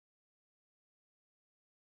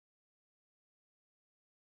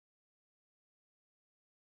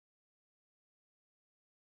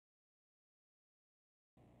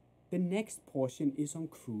The next portion is on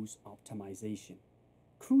cruise optimization.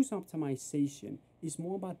 Cruise optimization is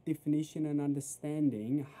more about definition and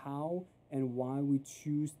understanding how and why we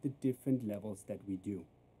choose the different levels that we do.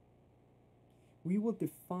 We will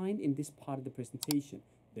define in this part of the presentation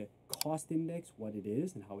the cost index, what it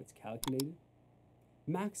is and how it's calculated,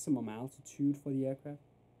 maximum altitude for the aircraft,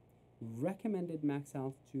 recommended max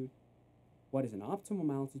altitude, what is an optimum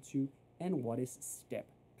altitude, and what is step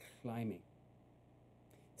climbing.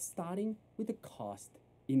 Starting with the cost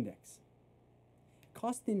index.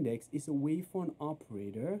 Cost index is a way for an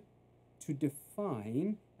operator to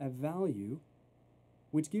define a value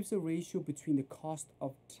which gives a ratio between the cost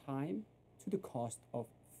of time to the cost of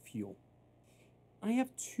fuel. I have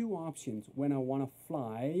two options when I want to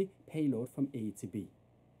fly payload from A to B.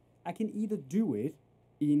 I can either do it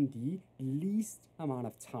in the least amount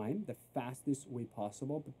of time, the fastest way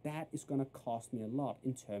possible, but that is going to cost me a lot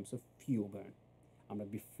in terms of fuel burn. I'm going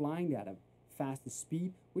to be flying at a fastest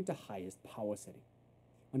speed with the highest power setting.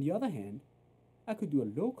 On the other hand, I could do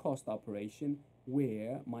a low-cost operation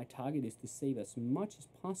where my target is to save as much as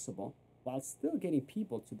possible while still getting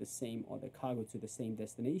people to the same or the cargo to the same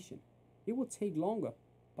destination. It will take longer,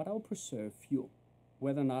 but I'll preserve fuel.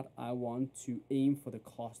 Whether or not I want to aim for the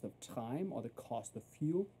cost of time or the cost of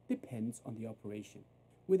fuel depends on the operation.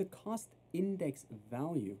 With a cost index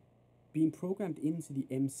value being programmed into the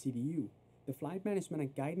MCDU, the flight management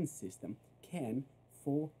and guidance system can,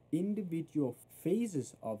 for individual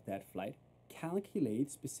phases of that flight,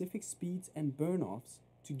 calculate specific speeds and burn-offs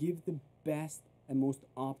to give the best and most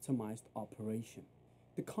optimized operation.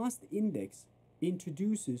 The cost index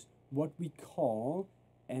introduces what we call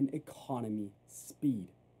an economy speed.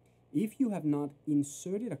 If you have not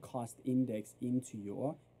inserted a cost index into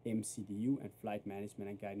your MCDU and flight management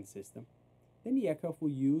and guidance system, then the aircraft will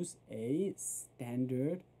use a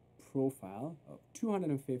standard profile of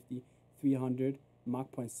 250, 300, Mach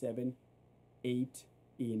 0.78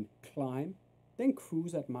 in climb, then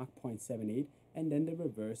cruise at Mach 0.78, and then the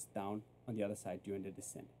reverse down on the other side during the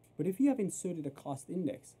descent. But if you have inserted a cost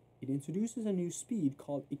index, it introduces a new speed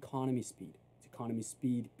called economy speed. It's economy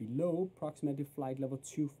speed below approximately flight level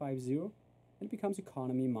 250, and it becomes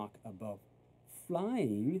economy Mach above.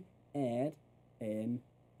 Flying at an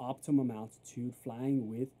optimum altitude, flying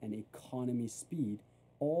with an economy speed,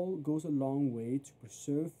 all goes a long way to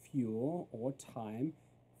preserve fuel or time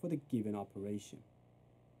for the given operation.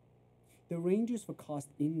 The ranges for cost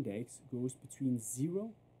index goes between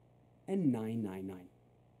 0 and 999.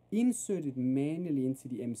 Inserted manually into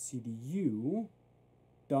the MCDU,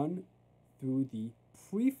 done through the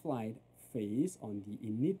pre-flight phase on the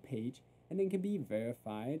init page, and then can be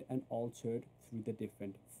verified and altered through the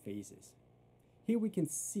different phases. Here we can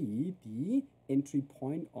see the entry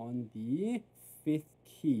point on the 5th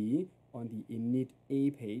key on the init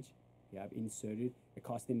A page. Here I've inserted a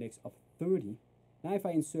cost index of 30. Now if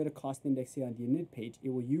I insert a cost index here on the init page, it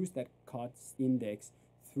will use that cost index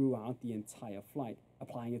throughout the entire flight,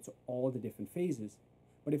 applying it to all the different phases.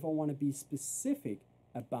 But if I want to be specific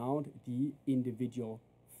about the individual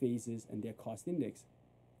phases and their cost index,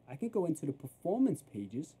 I can go into the performance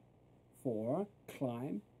pages for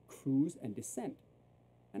climb, cruise, and descent.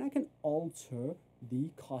 And I can alter the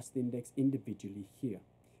cost index individually here.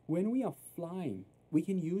 When we are flying, we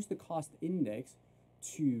can use the cost index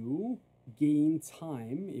to gain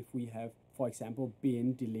time. If we have, for example,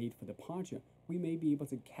 been delayed for departure, we may be able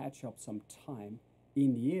to catch up some time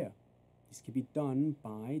in the air. This can be done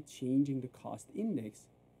by changing the cost index.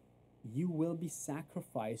 You will be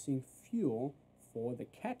sacrificing fuel for the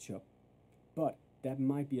catch-up, but that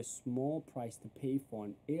might be a small price to pay for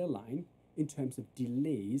an airline in terms of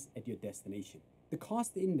delays at your destination. The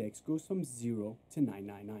cost index goes from 0 to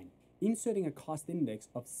 999. Inserting a cost index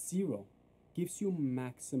of 0 gives you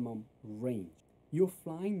maximum range. You're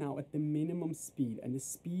flying now at the minimum speed, and the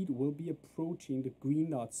speed will be approaching the green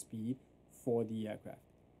dot speed for the aircraft.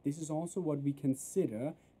 This is also what we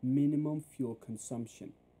consider minimum fuel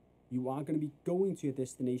consumption. You are going to be going to your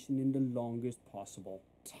destination in the longest possible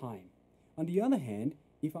time. On the other hand,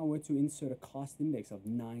 if I were to insert a cost index of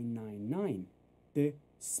 999, the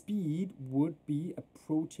speed would be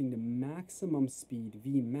approaching the maximum speed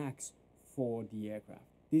Vmax for the aircraft.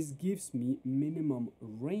 This gives me minimum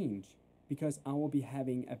range because I will be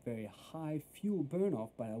having a very high fuel burn off,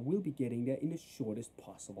 but I will be getting there in the shortest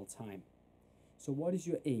possible time. So what is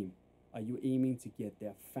your aim? Are you aiming to get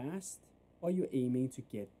there fast, or are you aiming to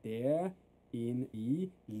get there in the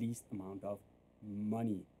least amount of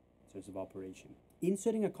money in terms of operation?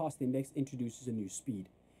 Inserting a cost index introduces a new speed,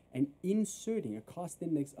 and inserting a cost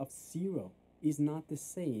index of 0 is not the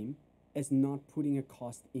same as not putting a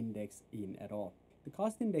cost index in at all. The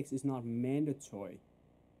cost index is not mandatory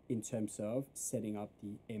in terms of setting up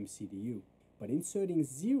the MCDU, but inserting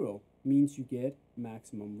 0 means you get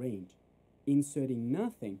maximum range. Inserting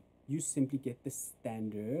nothing, you simply get the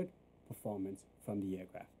standard performance from the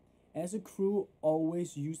aircraft. As a crew,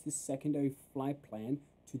 always use the secondary flight plan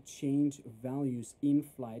to change values in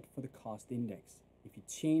flight for the cost index. If you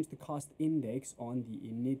change the cost index on the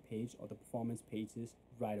init page or the performance pages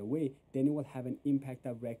right away, then it will have an impact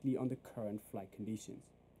directly on the current flight conditions.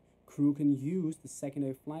 Crew can use the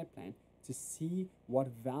secondary flight plan to see what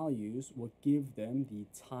values will give them the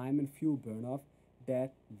time and fuel burn off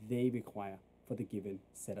that they require for the given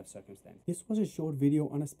set of circumstances. This was a short video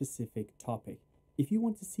on a specific topic. If you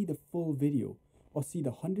want to see the full video or see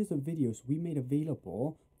the hundreds of videos we made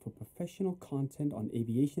available for professional content on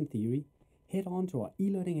aviation theory, head on to our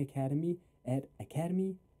e-learning academy at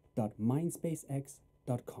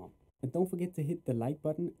academy.mindspacex.com. And don't forget to hit the like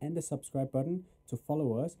button and the subscribe button to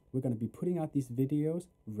follow us. We're going to be putting out these videos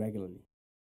regularly.